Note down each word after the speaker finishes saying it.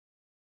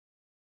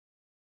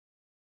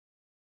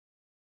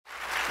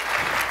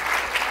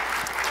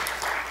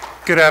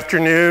Good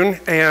afternoon,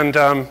 and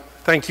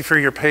thank you for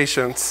your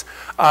patience.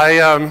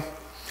 I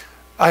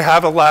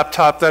have a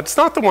laptop that's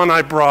not the one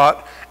I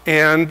brought,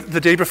 and the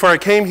day before I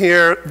came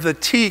here, the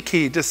T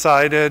key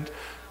decided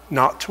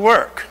not to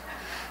work.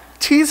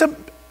 T's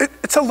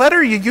it's a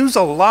letter you use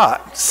a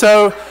lot,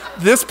 so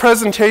this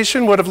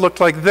presentation would have looked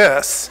like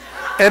this,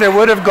 and it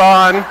would have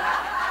gone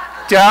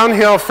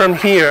downhill from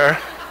here.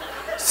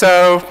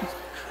 So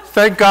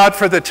thank God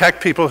for the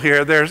tech people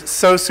here. They're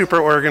so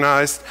super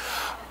organized.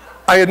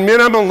 I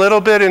admit I'm a little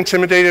bit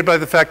intimidated by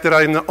the fact that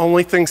I'm the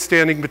only thing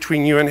standing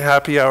between you and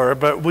happy hour,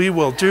 but we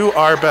will do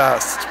our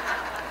best.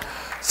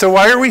 So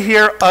why are we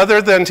here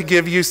other than to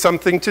give you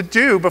something to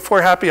do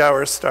before happy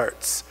hour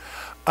starts?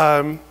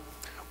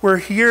 We're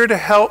here to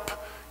help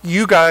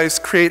you guys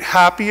create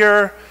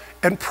happier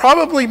and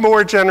probably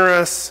more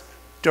generous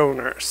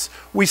donors.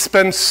 We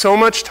spend so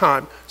much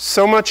time,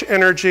 so much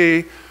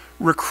energy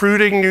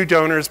recruiting new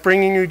donors,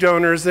 bringing new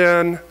donors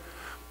in,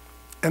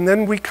 and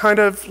then we kind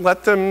of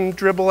let them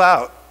dribble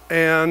out.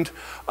 And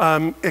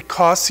it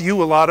costs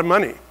you a lot of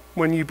money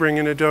when you bring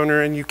in a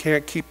donor and you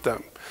can't keep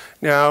them.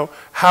 Now,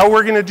 how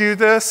we're gonna do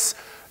this,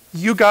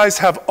 you guys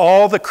have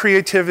all the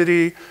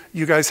creativity,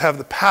 you guys have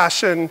the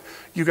passion,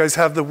 you guys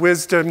have the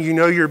wisdom, you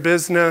know your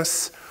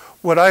business.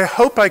 What I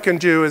hope I can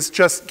do is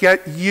just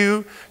get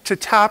you to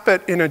tap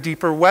it in a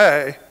deeper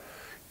way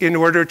in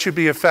order to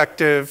be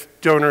effective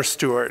donor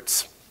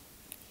stewards.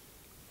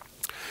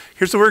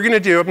 Here's what we're going to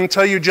do. I'm going to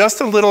tell you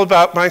just a little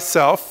about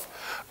myself,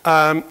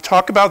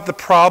 talk about the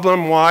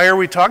problem, why are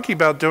we talking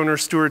about donor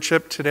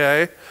stewardship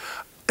today,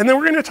 and then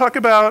we're going to talk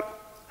about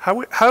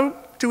how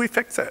do we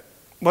fix it?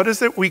 What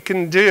is it we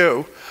can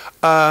do,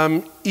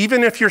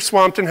 even if you're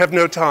swamped and have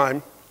no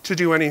time to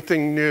do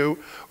anything new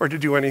or to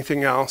do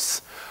anything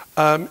else.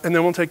 And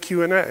then we'll take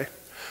Q&A.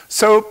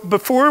 So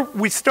before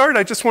we start,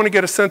 I just want to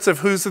get a sense of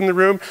who's in the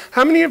room.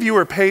 How many of you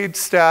are paid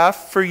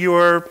staff for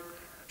your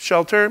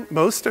shelter?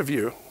 Most of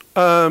you.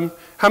 How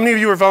many of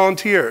you are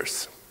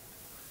volunteers?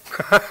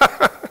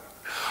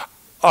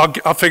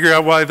 I'll figure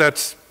out why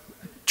that's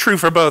true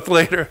for both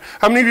later.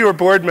 How many of you are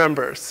board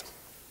members?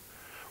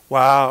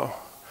 Wow.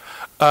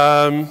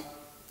 How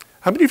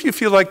many of you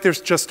feel like there's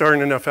just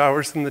aren't enough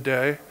hours in the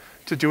day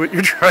to do what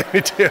you're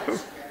trying to do?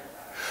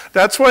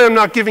 That's why I'm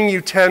not giving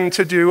you 10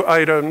 to-do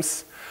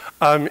items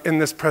in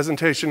this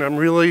presentation. I'm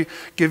really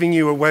giving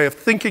you a way of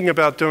thinking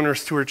about donor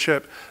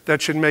stewardship that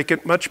should make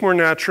it much more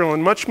natural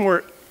and much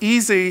more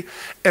easy,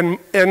 and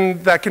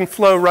that can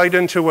flow right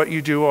into what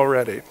you do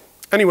already.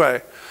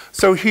 Anyway,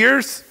 so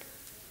here's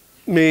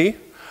me.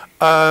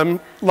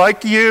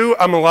 Like you,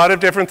 I'm a lot of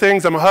different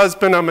things. I'm a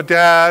husband, I'm a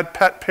dad,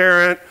 pet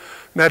parent,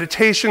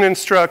 meditation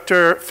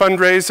instructor,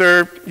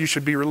 fundraiser, you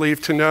should be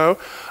relieved to know.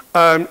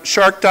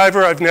 Shark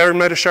diver, I've never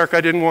met a shark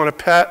I didn't want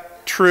to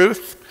pet,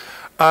 truth,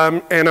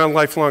 and a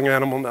lifelong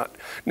animal nut.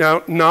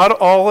 Now, not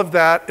all of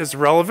that is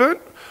relevant,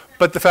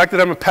 but the fact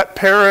that I'm a pet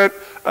parent,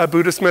 a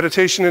Buddhist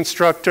meditation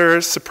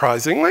instructor,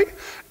 surprisingly,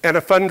 and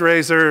a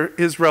fundraiser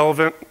is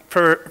relevant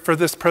for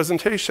this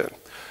presentation.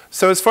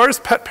 So as far as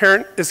pet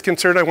parent is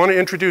concerned, I want to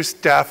introduce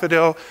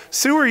Daffodil.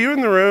 Sue, are you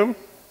in the room?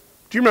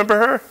 Do you remember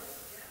her?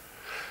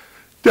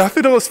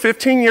 Daffodil is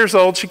 15 years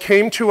old. She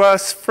came to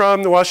us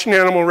from the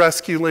Washington Animal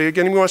Rescue League.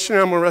 Any Washington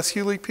Animal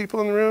Rescue League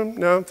people in the room?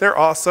 No? They're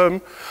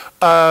awesome.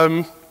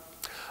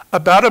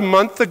 About a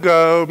month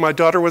ago, my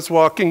daughter was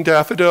walking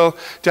Daffodil.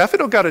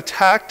 Daffodil got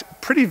attacked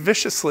pretty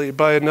viciously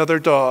by another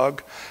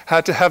dog,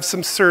 had to have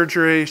some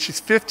surgery. She's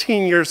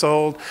 15 years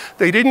old.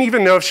 They didn't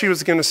even know if she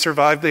was going to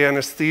survive the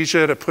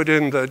anesthesia to put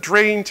in the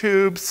drain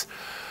tubes.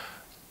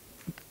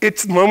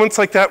 It's moments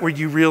like that where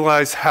you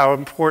realize how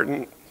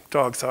important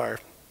dogs are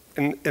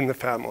in the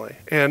family.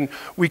 And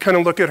we kind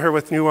of look at her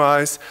with new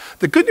eyes.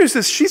 The good news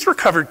is she's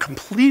recovered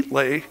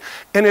completely,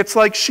 and it's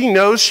like she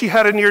knows she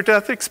had a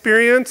near-death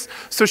experience,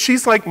 so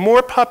she's like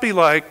more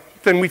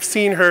puppy-like than we've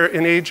seen her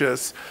in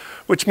ages,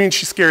 which means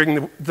she's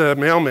scaring the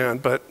mailman,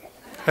 but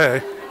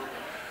hey.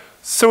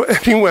 So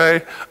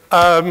anyway,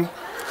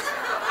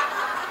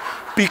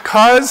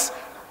 because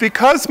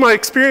my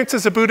experience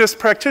as a Buddhist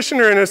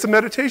practitioner and as a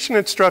meditation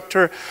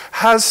instructor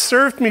has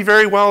served me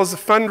very well as a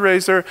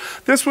fundraiser,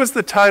 this was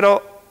the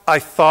title I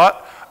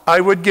thought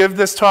I would give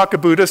this talk, A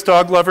Buddhist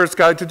Dog Lover's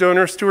Guide to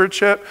Donor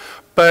Stewardship,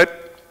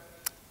 but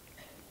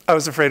I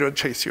was afraid it would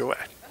chase you away.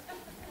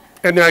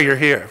 And now you're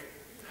here.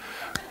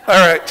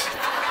 All right.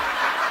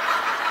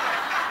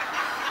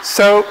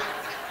 So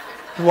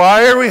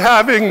why are we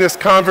having this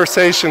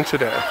conversation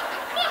today?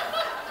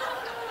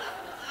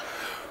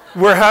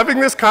 We're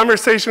having this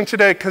conversation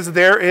today because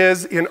there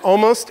is, in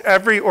almost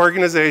every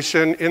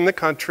organization in the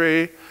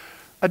country,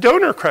 a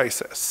donor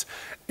crisis.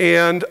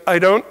 And I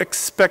don't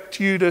expect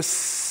you to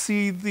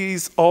see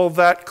these all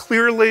that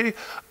clearly,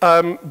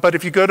 but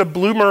if you go to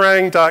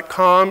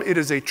bloomerang.com, it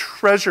is a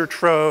treasure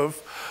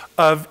trove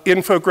of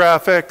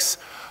infographics.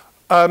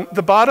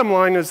 The bottom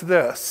line is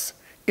this.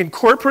 In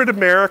corporate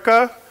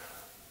America,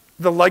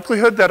 the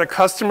likelihood that a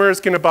customer is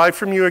going to buy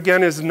from you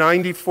again is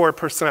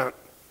 94%.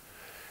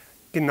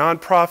 In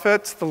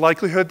nonprofits, the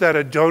likelihood that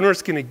a donor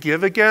is going to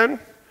give again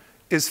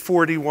is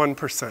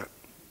 41%.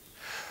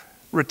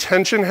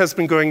 Retention has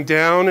been going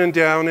down and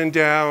down and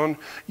down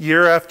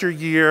year after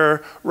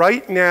year.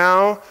 Right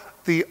now,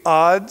 the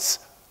odds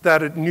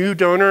that a new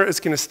donor is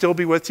going to still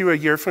be with you a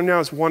year from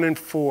now is 1 in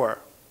 4.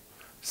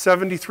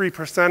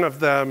 73% of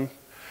them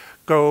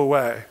go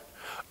away.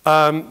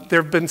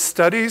 There have been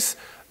studies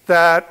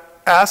that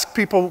ask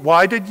people,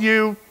 why did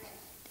you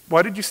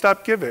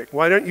stop giving?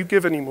 Why don't you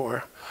give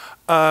anymore?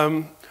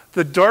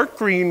 The dark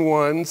green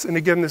ones, and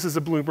again, this is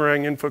a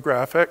Bloomerang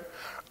infographic,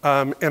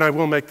 and I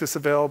will make this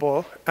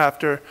available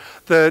after.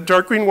 The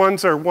dark green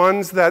ones are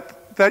ones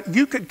that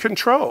you could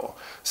control.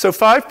 So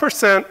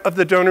 5% of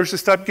the donors who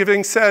stopped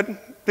giving said,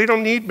 they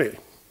don't need me.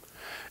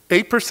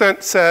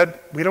 8% said,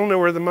 we don't know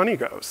where the money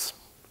goes.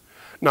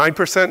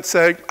 9%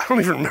 say, I don't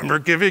even remember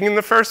giving in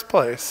the first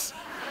place.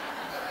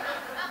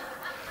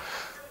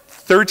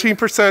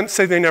 13%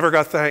 say they never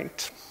got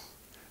thanked.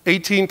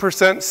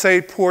 18%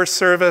 say poor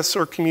service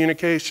or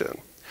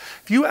communication.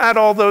 If you add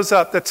all those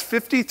up, that's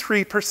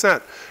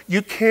 53%.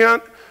 You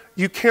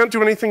can't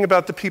do anything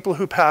about the people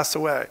who pass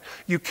away.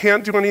 You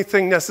can't do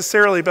anything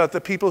necessarily about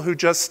the people who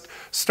just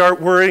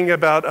start worrying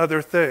about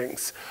other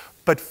things.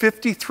 But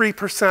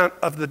 53%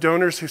 of the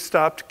donors who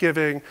stopped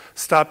giving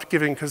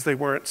because they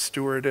weren't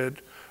stewarded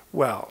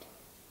well.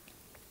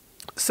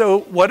 So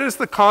what is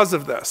the cause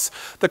of this?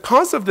 The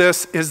cause of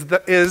this is,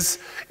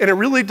 and it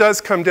really does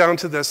come down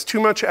to this,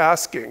 too much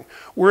asking.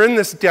 We're in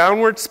this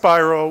downward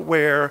spiral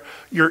where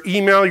your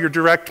email, your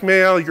direct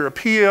mail, your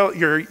appeal,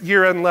 your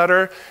year-end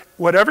letter,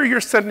 whatever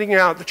you're sending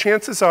out, the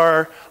chances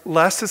are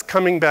less is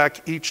coming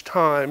back each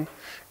time.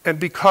 And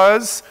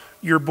because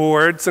your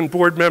boards and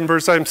board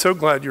members, I'm so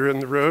glad you're in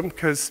the room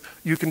because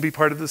you can be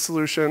part of the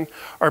solution,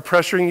 are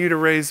pressuring you to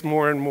raise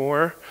more and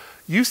more,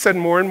 you send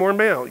more and more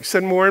mail, you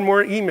send more and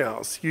more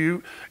emails,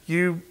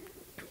 you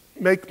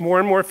make more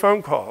and more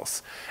phone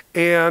calls.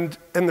 And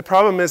the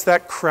problem is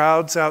that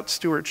crowds out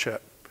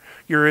stewardship.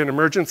 You're in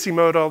emergency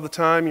mode all the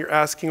time, you're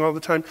asking all the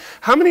time.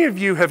 How many of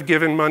you have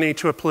given money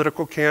to a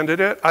political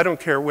candidate, I don't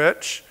care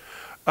which,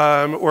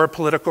 or a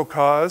political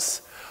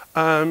cause?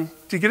 Do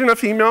you get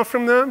enough email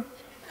from them?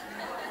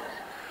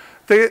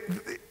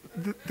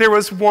 There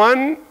was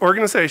one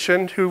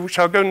organization who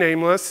shall go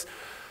nameless,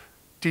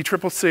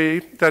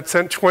 DCCC, that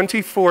sent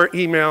 24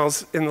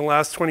 emails in the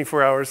last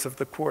 24 hours of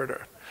the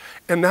quarter.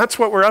 And that's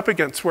what we're up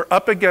against. We're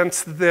up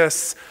against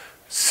this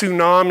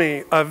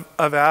tsunami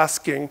of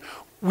asking.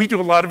 We do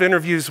a lot of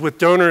interviews with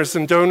donors,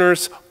 and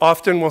donors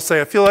often will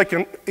say, I feel like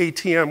an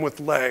ATM with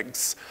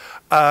legs.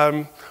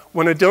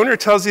 When a donor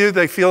tells you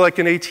they feel like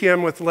an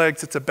ATM with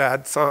legs, it's a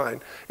bad sign.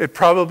 It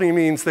probably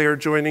means they are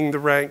joining the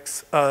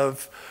ranks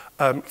of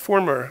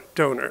former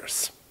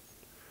donors.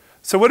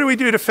 So what do we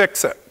do to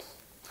fix it?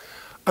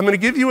 I'm going to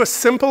give you a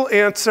simple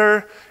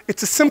answer.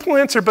 It's a simple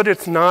answer, but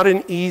it's not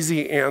an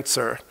easy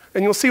answer.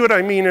 And you'll see what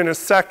I mean in a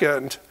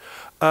second.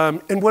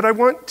 And what I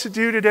want to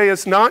do today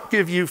is not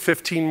give you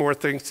 15 more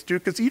things to do,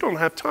 because you don't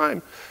have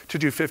time to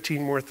do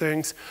 15 more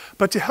things,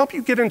 but to help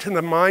you get into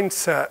the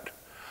mindset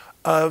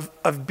of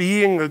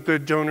being a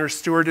good donor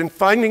steward and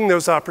finding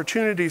those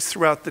opportunities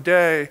throughout the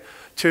day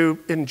to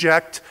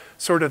inject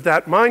sort of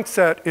that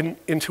mindset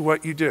into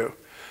what you do.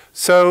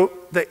 So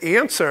the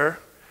answer,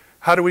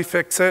 how do we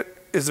fix it,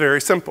 is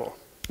very simple.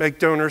 Make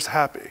donors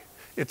happy.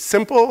 It's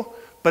simple,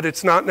 but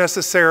it's not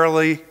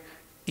necessarily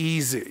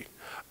easy.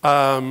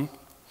 And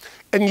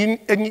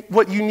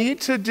what you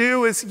need to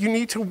do is you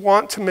need to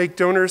want to make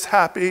donors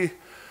happy,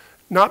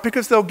 not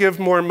because they'll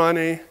give more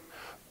money,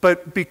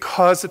 but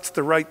because it's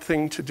the right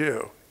thing to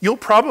do. You'll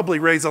probably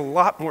raise a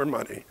lot more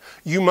money.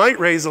 You might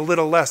raise a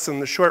little less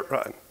in the short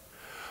run.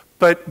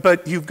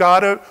 But you've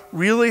got to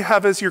really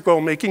have as your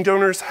goal making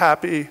donors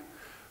happy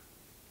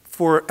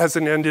as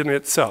an end in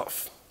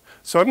itself.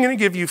 So I'm going to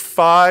give you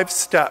 5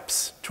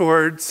 steps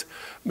towards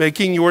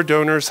making your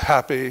donors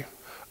happy.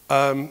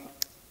 And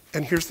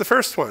here's the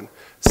first one.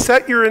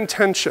 Set your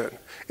intention.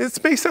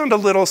 It may sound a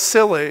little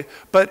silly,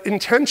 but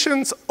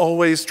intentions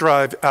always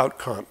drive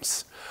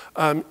outcomes.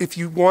 If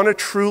you want to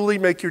truly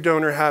make your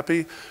donor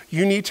happy,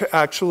 you need to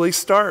actually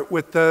start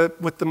with the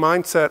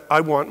mindset, I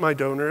want my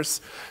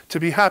donors to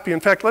be happy. In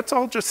fact, let's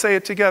all just say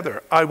it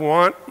together. I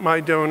want my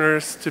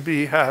donors to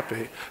be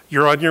happy.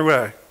 You're on your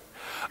way.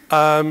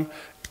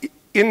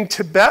 In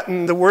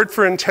Tibetan, the word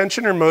for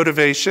intention or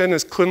motivation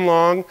is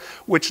kunlong,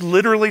 which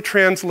literally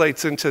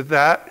translates into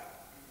that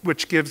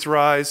which gives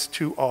rise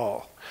to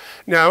all.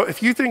 Now,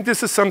 if you think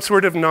this is some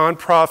sort of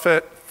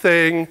nonprofit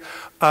thing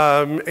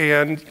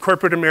and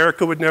corporate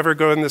America would never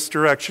go in this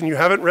direction, you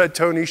haven't read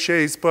Tony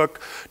Hsieh's book,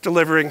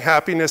 Delivering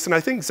Happiness, and I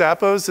think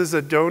Zappos is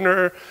a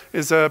donor,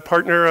 is a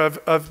partner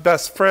of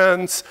Best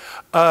Friends.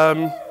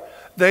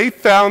 They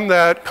found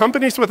that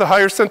companies with a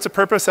higher sense of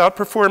purpose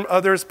outperform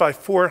others by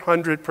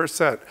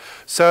 400%.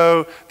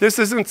 So this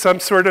isn't some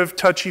sort of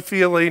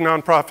touchy-feely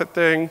nonprofit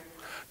thing.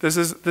 This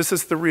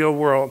is the real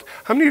world.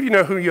 How many of you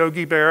know who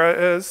Yogi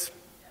Berra is?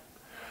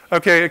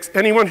 Okay,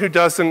 anyone who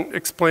doesn't,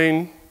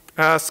 explain,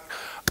 ask.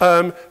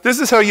 This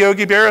is how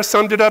Yogi Berra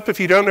summed it up. If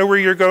you don't know where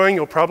you're going,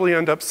 you'll probably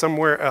end up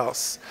somewhere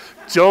else.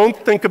 Don't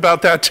think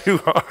about that too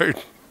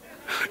hard.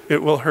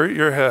 It will hurt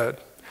your head.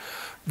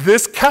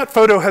 This cat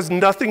photo has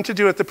nothing to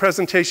do with the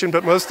presentation,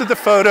 but most of the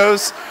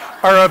photos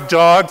are of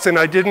dogs, and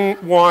I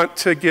didn't want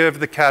to give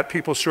the cat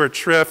people short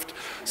shrift,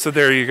 so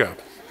there you go.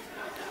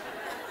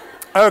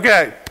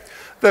 Okay,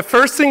 the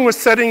first thing was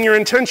setting your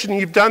intention.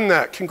 You've done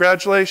that,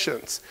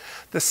 congratulations.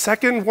 The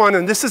second one,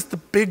 and this is the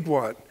big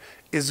one,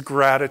 is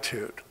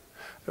gratitude.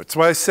 That's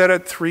why I said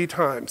it 3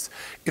 times.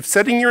 If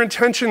setting your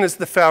intention is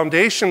the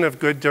foundation of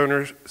good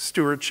donor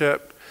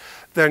stewardship,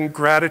 then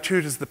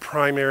gratitude is the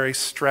primary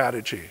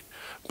strategy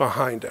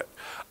behind it.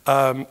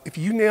 If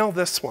you nail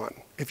this one,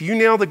 if you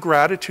nail the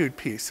gratitude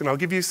piece, and I'll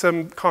give you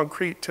some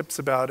concrete tips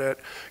about it,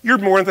 you're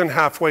more than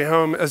halfway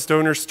home as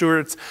donor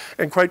stewards,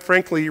 and quite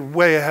frankly, you're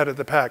way ahead of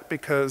the pack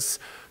because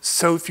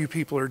so few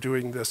people are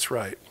doing this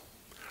right.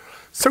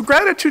 So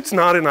gratitude's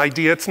not an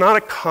idea, it's not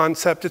a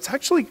concept, it's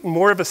actually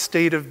more of a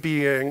state of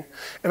being.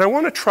 And I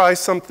want to try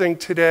something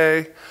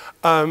today,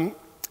 and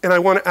I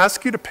want to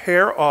ask you to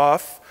pair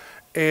off,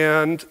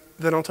 and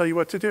then I'll tell you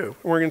what to do.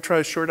 And we're going to try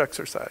a short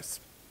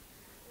exercise.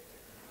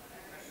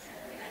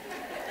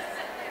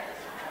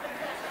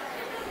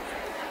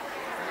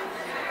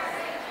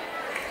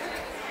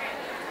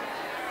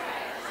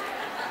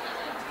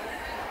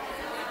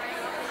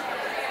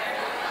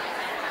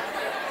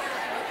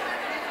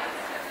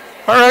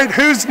 All right,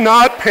 who's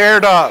not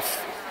paired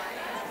off?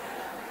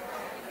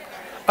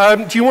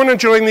 Do you want to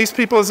join these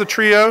people as a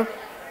trio?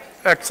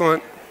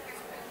 Excellent.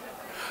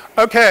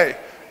 Okay,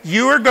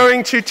 you are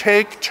going to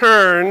take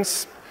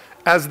turns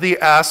as the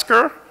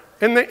asker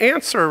and the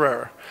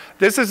answerer.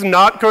 This is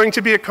not going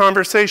to be a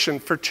conversation.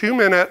 For 2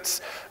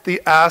 minutes,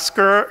 the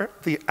asker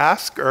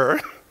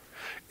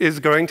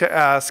is going to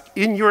ask,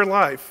 in your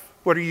life,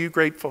 what are you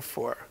grateful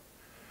for?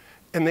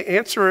 And the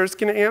answerer is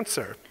going to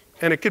answer.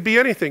 And it could be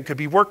anything. It could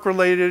be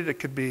work-related, it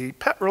could be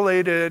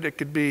pet-related, it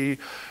could be,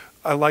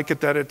 I like it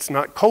that it's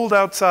not cold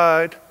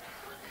outside.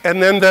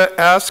 And then the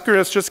asker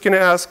is just going to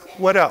ask,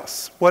 what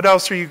else? What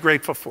else are you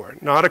grateful for?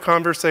 Not a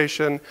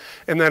conversation.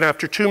 And then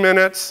after 2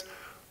 minutes,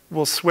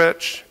 we'll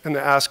switch, and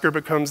the asker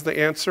becomes the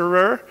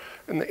answerer,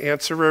 and the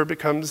answerer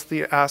becomes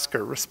the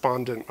asker.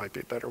 Respondent might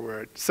be a better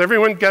word. Does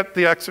everyone get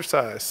the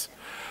exercise?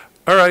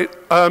 All right,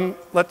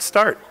 let's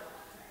start.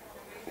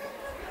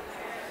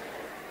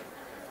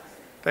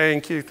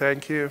 Thank you,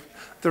 thank you.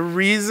 The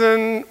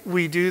reason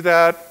we do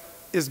that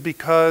is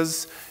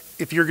because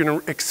if you're going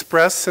to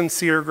express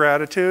sincere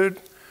gratitude,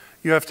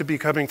 you have to be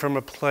coming from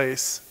a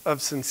place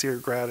of sincere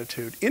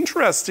gratitude.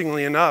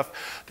 Interestingly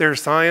enough, there are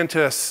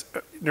scientists,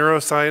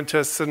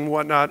 neuroscientists and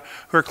whatnot,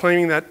 who are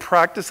claiming that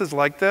practices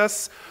like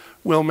this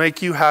will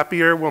make you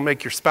happier, will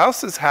make your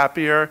spouses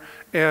happier,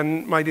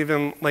 and might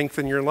even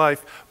lengthen your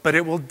life, but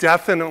it will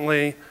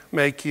definitely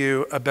make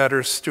you a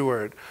better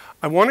steward.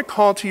 I want to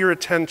call to your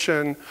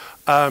attention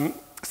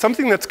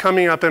something that's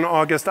coming up in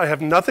August. I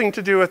have nothing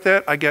to do with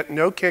it. I get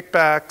no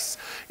kickbacks.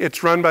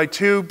 It's run by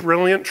 2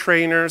 brilliant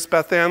trainers,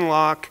 Beth Ann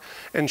Locke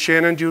and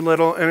Shannon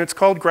Doolittle, and it's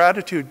called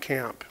Gratitude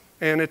Camp.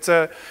 And it's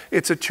a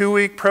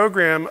 2-week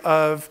program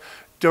of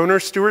donor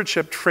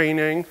stewardship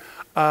training.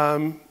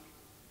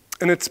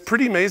 And it's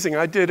pretty amazing.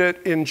 I did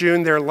it in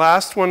June. Their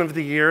last one of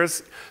the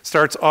years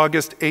starts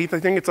August 8th. I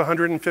think it's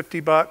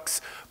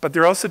 $150, but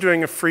they're also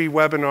doing a free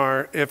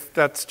webinar if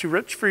that's too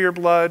rich for your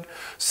blood.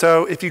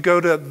 So if you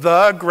go to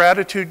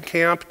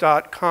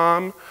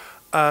thegratitudecamp.com,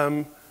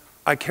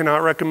 I cannot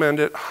recommend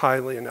it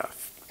highly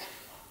enough.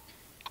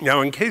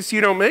 Now, in case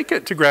you don't make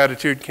it to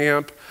Gratitude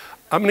Camp,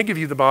 I'm going to give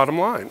you the bottom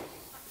line.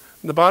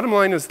 The bottom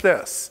line is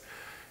this: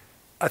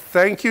 a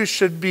thank you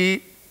should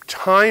be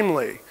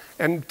timely.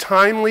 And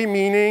timely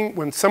meaning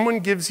when someone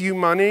gives you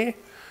money,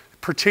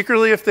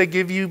 particularly if they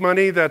give you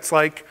money that's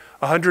like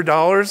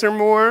 $100 or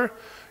more,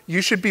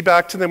 you should be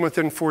back to them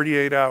within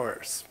 48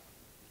 hours.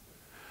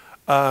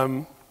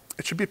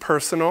 It should be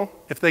personal.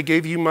 If they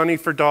gave you money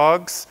for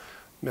dogs,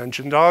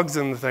 mention dogs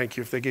in the thank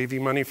you. If they gave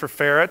you money for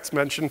ferrets,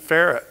 mention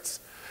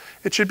ferrets.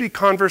 It should be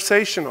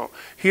conversational.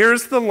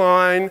 Here's the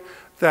line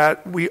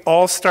that we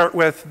all start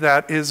with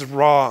that is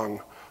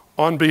wrong.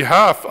 On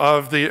behalf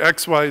of the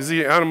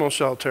XYZ animal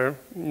shelter,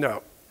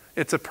 no.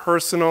 It's a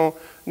personal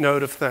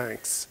note of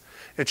thanks.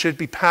 It should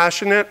be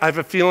passionate. I have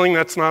a feeling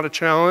that's not a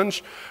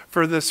challenge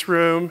for this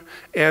room.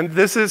 And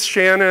this is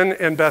Shannon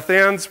and Beth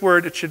Ann's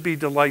word. It should be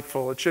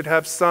delightful. It should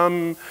have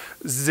some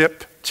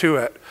zip to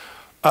it.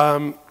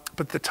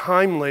 But the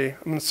timely,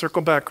 I'm going to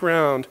circle back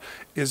around,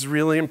 is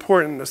really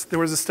important. There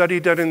was a study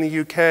done in the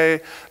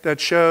UK that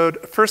showed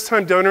a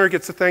first-time donor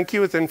gets a thank you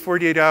within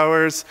 48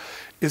 hours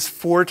is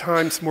 4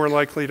 times more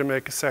likely to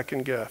make a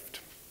second gift.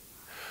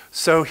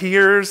 So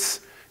here's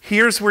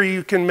where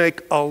you can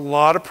make a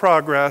lot of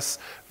progress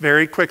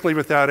very quickly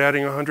without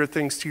adding 100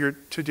 things to your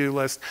to-do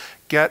list.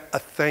 Get a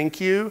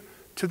thank you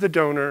to the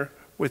donor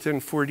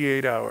within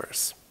 48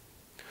 hours.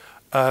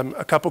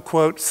 A couple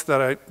quotes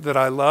that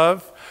I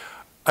love.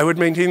 I would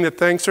maintain that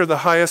thanks are the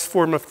highest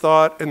form of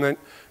thought and that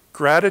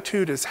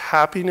gratitude is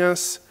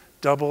happiness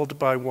doubled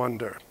by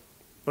wonder.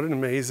 What an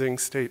amazing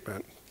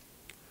statement.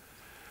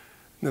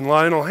 And then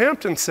Lionel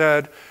Hampton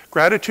said,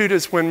 gratitude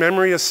is when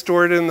memory is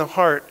stored in the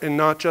heart and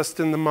not just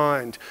in the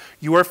mind.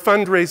 You are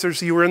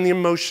fundraisers, you are in the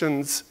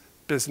emotions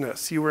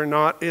business. You are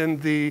not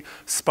in the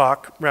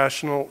Spock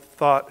rational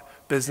thought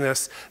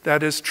business.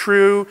 That is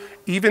true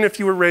even if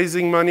you were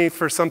raising money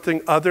for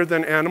something other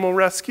than animal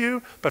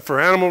rescue, but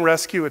for animal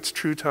rescue, it's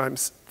true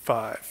times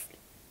 5.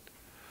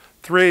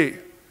 3,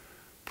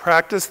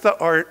 practice the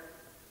art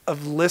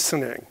of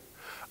listening.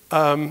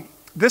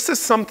 This is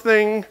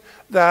something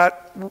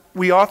that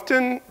we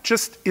often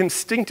just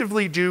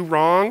instinctively do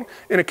wrong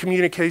in a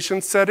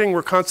communication setting.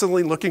 We're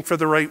constantly looking for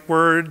the right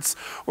words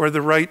or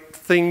the right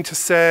thing to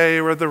say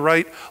or the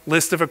right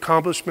list of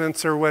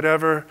accomplishments or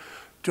whatever.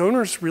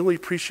 Donors really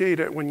appreciate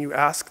it when you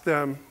ask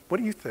them, what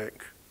do you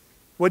think?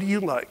 What do you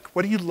like?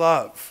 What do you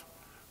love?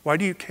 Why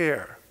do you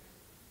care?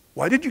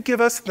 Why did you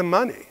give us the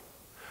money?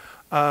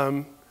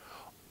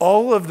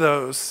 All of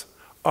those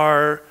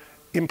are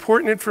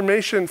important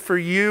information for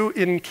you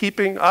in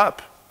keeping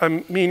up a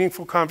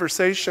meaningful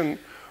conversation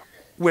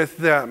with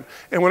them.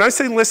 And when I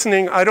say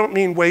listening, I don't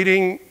mean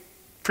waiting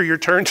for your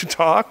turn to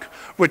talk,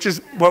 which is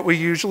what we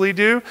usually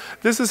do.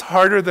 This is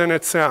harder than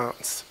it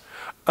sounds.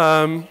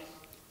 Often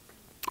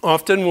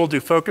we'll do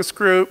focus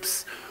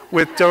groups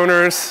with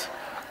donors.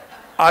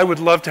 I would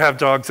love to have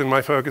dogs in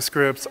my focus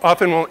groups.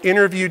 Often we'll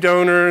interview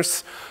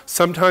donors.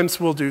 Sometimes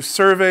we'll do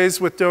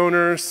surveys with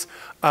donors.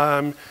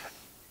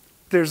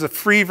 There's a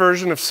free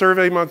version of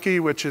SurveyMonkey,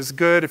 which is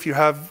good. If you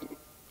have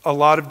a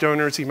lot of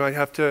donors, you might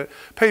have to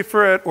pay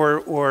for it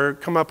or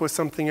come up with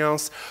something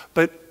else.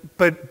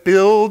 But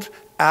build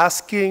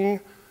asking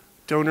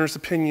donors'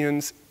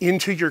 opinions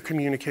into your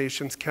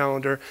communications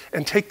calendar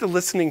and take the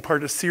listening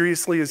part as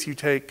seriously as you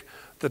take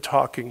the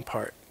talking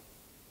part.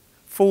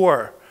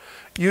 4,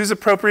 use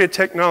appropriate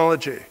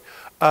technology.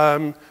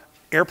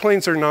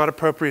 Airplanes are not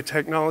appropriate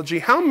technology.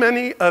 How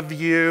many of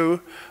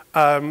you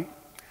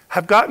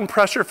have gotten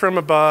pressure from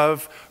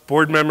above,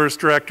 board members,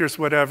 directors,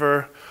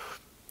 whatever?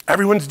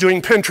 Everyone's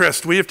doing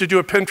Pinterest, we have to do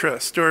a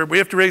Pinterest, or we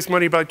have to raise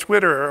money by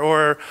Twitter,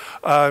 or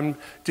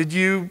did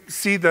you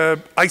see the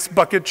ice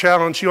bucket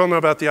challenge? You all know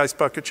about the ice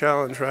bucket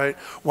challenge, right?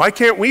 Why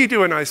can't we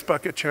do an ice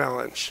bucket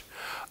challenge?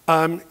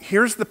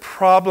 Here's the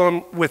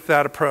problem with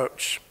that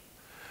approach.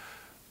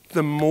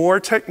 The more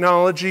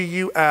technology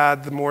you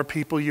add, the more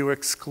people you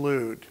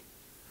exclude.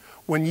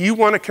 When you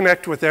want to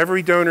connect with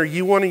every donor,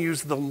 you want to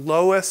use the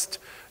lowest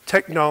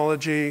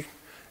technology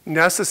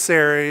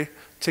necessary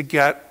to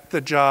get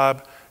the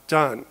job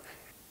done.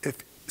 As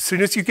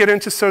soon as you get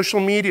into social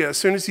media, as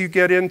soon as you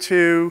get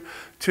into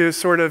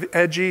sort of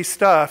edgy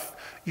stuff,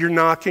 you're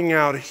knocking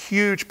out a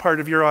huge part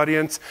of your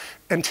audience.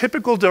 And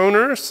typical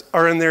donors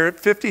are in their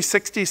 50s,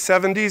 60s,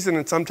 70s,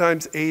 and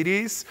sometimes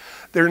 80s.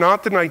 They're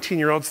not the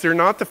 19-year-olds. They're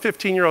not the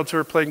 15-year-olds who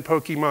are playing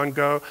Pokemon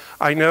Go.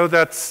 I know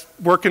that's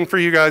working for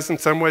you guys in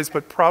some ways,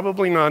 but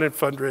probably not in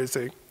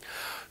fundraising.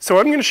 So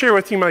I'm going to share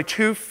with you my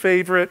 2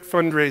 favorite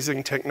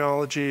fundraising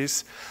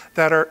technologies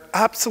that are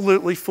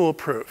absolutely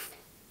foolproof.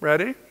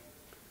 Ready?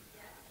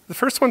 The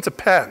first one's a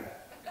pen.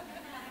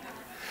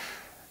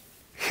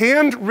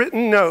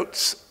 Handwritten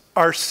notes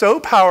are so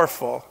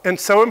powerful and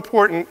so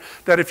important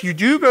that if you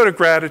do go to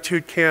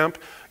Gratitude Camp,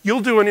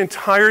 you'll do an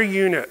entire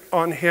unit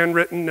on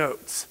handwritten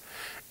notes.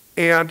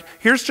 And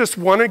here's just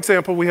one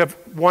example. We have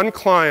one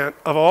client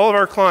of all of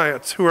our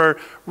clients who are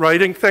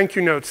writing thank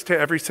you notes to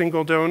every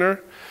single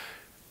donor.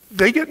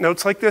 They get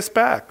notes like this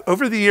back.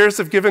 Over the years,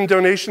 I've given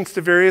donations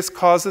to various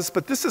causes,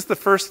 but this is the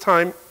first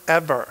time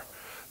ever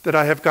that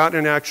I have gotten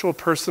an actual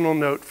personal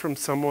note from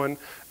someone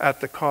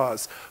at the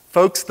cause.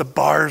 Folks, the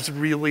bar's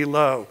really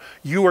low.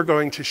 You are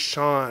going to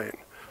shine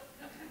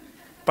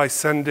by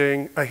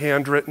sending a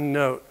handwritten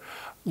note.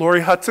 Lori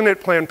Hudson at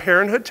Planned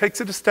Parenthood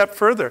takes it a step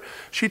further.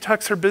 She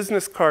tucks her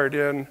business card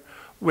in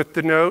with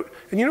the note,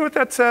 and you know what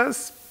that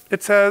says?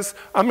 It says,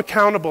 I'm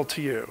accountable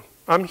to you.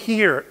 I'm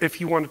here if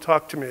you want to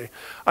talk to me.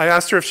 I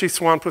asked her if she's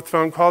swamped with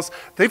phone calls.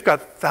 They've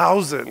got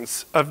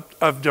thousands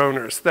of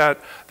donors that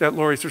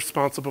Lori's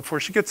responsible for.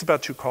 She gets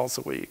about 2 calls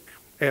a week,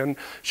 and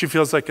she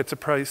feels like it's a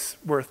price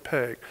worth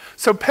paying.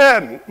 So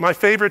pen, my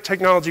favorite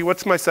technology.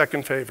 What's my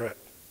second favorite?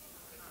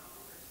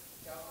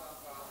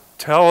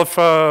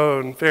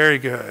 Telephone, very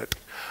good.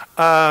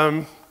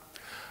 I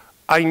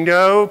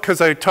know, because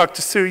I talked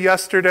to Sue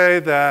yesterday,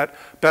 that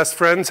Best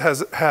Friends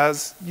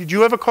has, do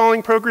you have a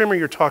calling program or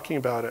you're talking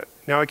about it?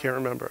 Now I can't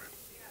remember.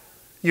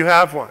 You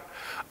have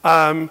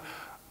one.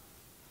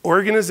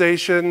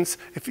 Organizations,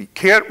 if you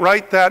can't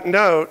write that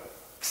note,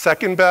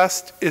 second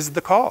best is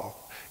the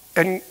call.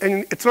 And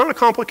it's not a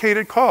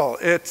complicated call.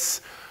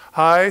 It's,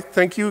 hi,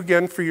 thank you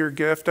again for your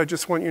gift. I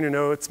just want you to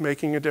know it's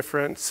making a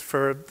difference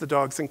for the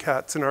dogs and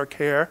cats in our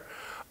care,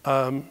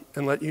 and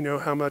let you know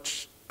how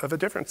much of a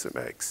difference it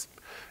makes.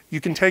 You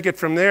can take it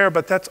from there,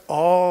 but that's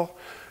all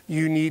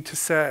you need to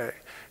say.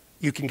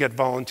 You can get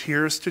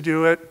volunteers to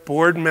do it,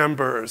 board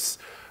members.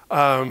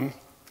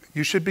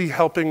 You should be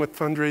helping with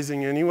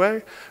fundraising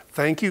anyway.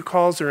 Thank you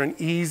calls are an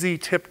easy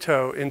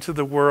tiptoe into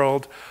the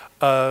world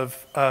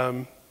of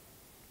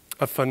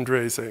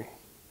fundraising.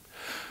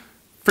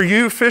 For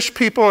you fish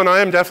people, and I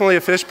am definitely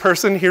a fish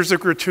person, here's a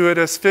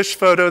gratuitous fish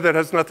photo that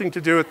has nothing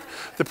to do with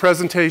the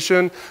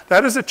presentation.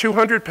 That is a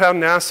 200-pound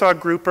Nassau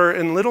grouper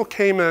in Little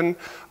Cayman.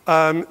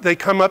 They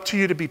come up to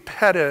you to be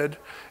petted,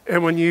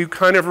 and when you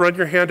kind of run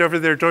your hand over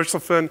their dorsal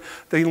fin,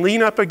 they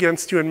lean up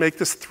against you and make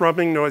this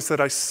thrumming noise that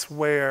I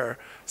swear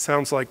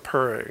sounds like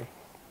purring.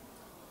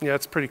 Yeah,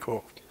 it's pretty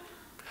cool.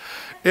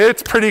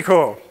 It's pretty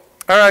cool.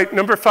 All right,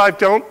 number 5,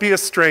 don't be a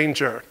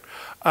stranger.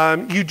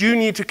 You do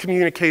need to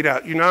communicate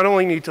out. You not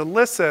only need to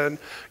listen,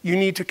 you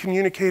need to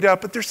communicate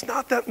out, but there's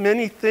not that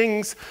many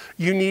things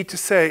you need to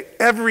say.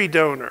 Every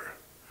donor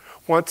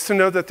wants to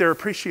know that they're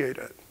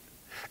appreciated.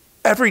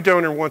 Every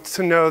donor wants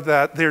to know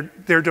that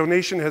their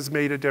donation has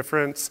made a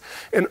difference,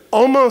 and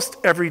almost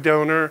every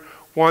donor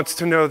wants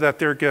to know that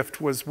their gift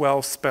was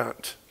well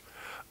spent.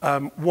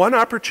 One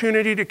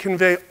opportunity to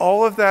convey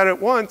all of that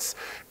at once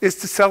is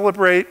to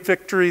celebrate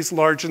victories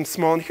large and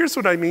small. And here's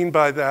what I mean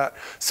by that.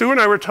 Sue and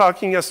I were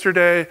talking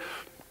yesterday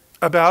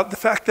about the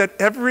fact that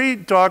every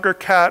dog or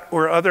cat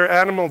or other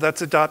animal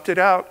that's adopted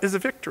out is a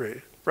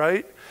victory,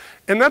 right?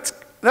 And that's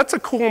a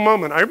cool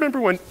moment. I remember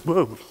when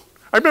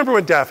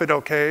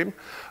Daffodil came.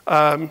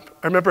 I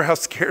remember how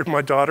scared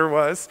my daughter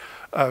was.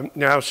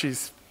 Now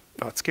she's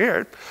not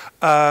scared.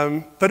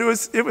 But it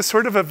was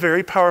sort of a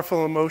very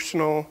powerful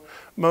emotional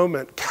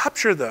moment.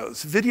 Capture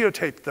those,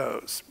 videotape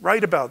those,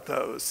 write about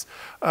those.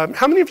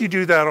 How many of you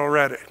do that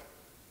already?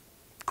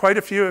 Quite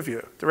a few of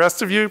you. The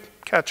rest of you,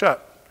 catch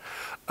up.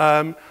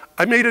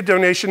 I made a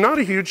donation, not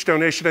a huge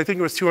donation, I think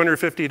it was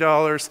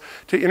 $250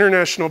 to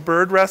International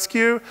Bird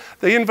Rescue.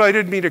 They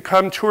invited me to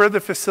come tour the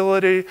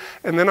facility,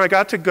 and then I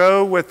got to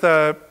go with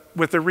a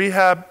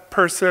rehab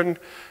person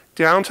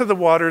down to the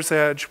water's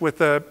edge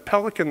with a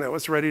pelican that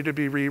was ready to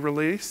be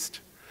re-released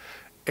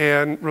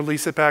and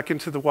release it back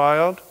into the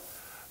wild.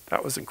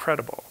 That was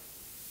incredible.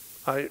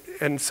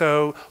 And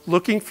so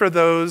looking for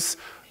those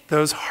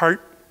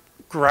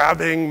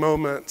heart-grabbing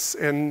moments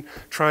and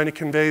trying to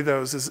convey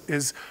those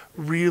is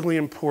really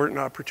important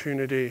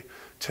opportunity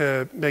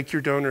to make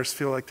your donors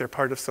feel like they're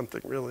part of something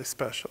really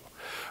special.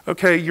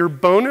 Okay, your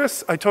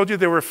bonus, I told you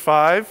there were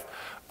 5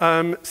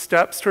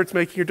 steps towards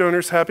making your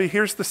donors happy.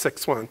 Here's the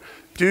 6th one.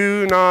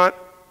 Do not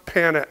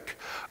panic.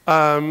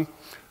 I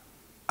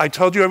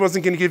told you I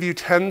wasn't going to give you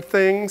 10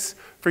 things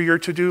for your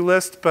to-do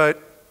list,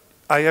 but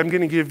I am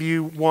going to give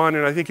you one,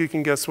 and I think you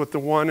can guess what the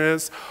one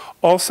is.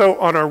 Also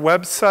on our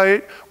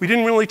website, we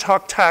didn't really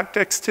talk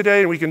tactics today,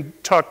 and we can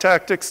talk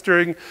tactics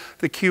during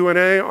the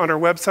Q&A. On our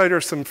website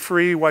are some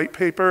free white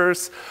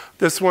papers.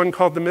 This one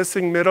called The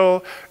Missing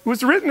Middle. It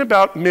was written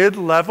about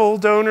mid-level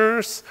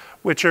donors,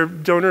 which are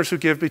donors who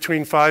give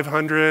between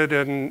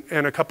 $500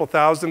 and a couple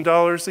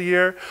 $1,000s a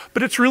year.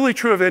 But it's really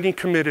true of any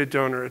committed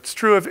donor. It's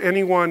true of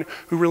anyone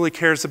who really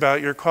cares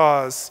about your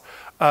cause.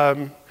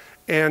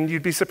 And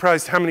you'd be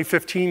surprised how many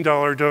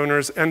 $15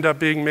 donors end up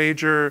being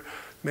major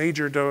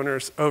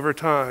donors over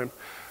time.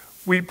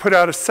 We put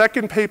out a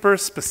second paper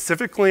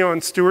specifically on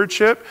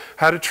stewardship,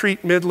 how to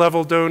treat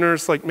mid-level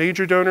donors like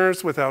major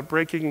donors without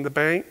breaking the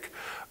bank.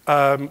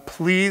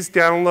 Please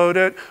download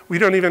it. We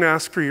don't even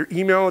ask for your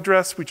email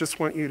address. We just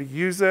want you to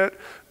use it,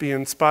 be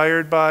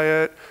inspired by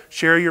it,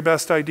 share your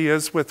best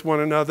ideas with one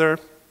another.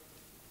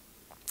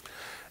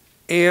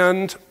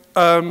 And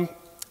I'm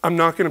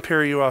not going to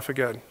pair you off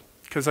again,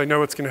 because I know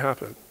what's going to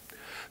happen.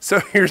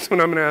 So here's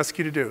what I'm going to ask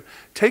you to do.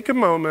 Take a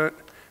moment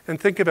and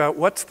think about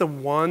what's the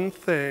one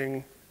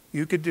thing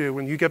you could do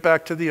when you get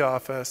back to the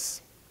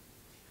office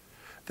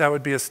that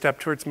would be a step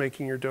towards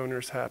making your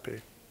donors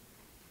happy.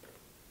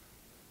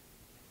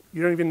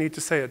 You don't even need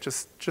to say it,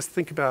 just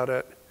think about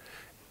it.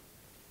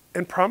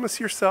 And promise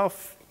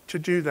yourself to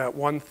do that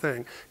one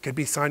thing. It could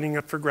be signing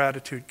up for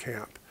gratitude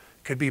camp.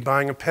 It could be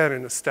buying a pen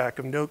and a stack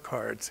of note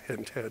cards,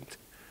 hint, hint.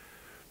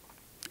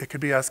 It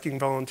could be asking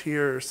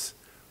volunteers,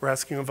 or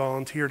asking a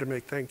volunteer to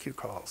make thank you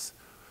calls.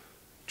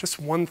 Just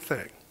one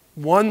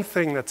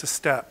thing that's a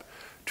step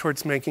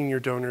towards making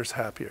your donors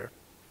happier.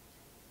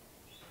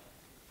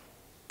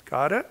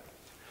 Got it?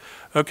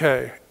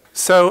 Okay,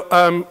 so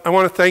I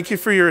want to thank you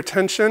for your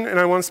attention,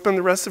 and I want to spend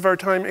the rest of our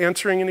time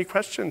answering any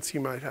questions you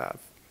might have.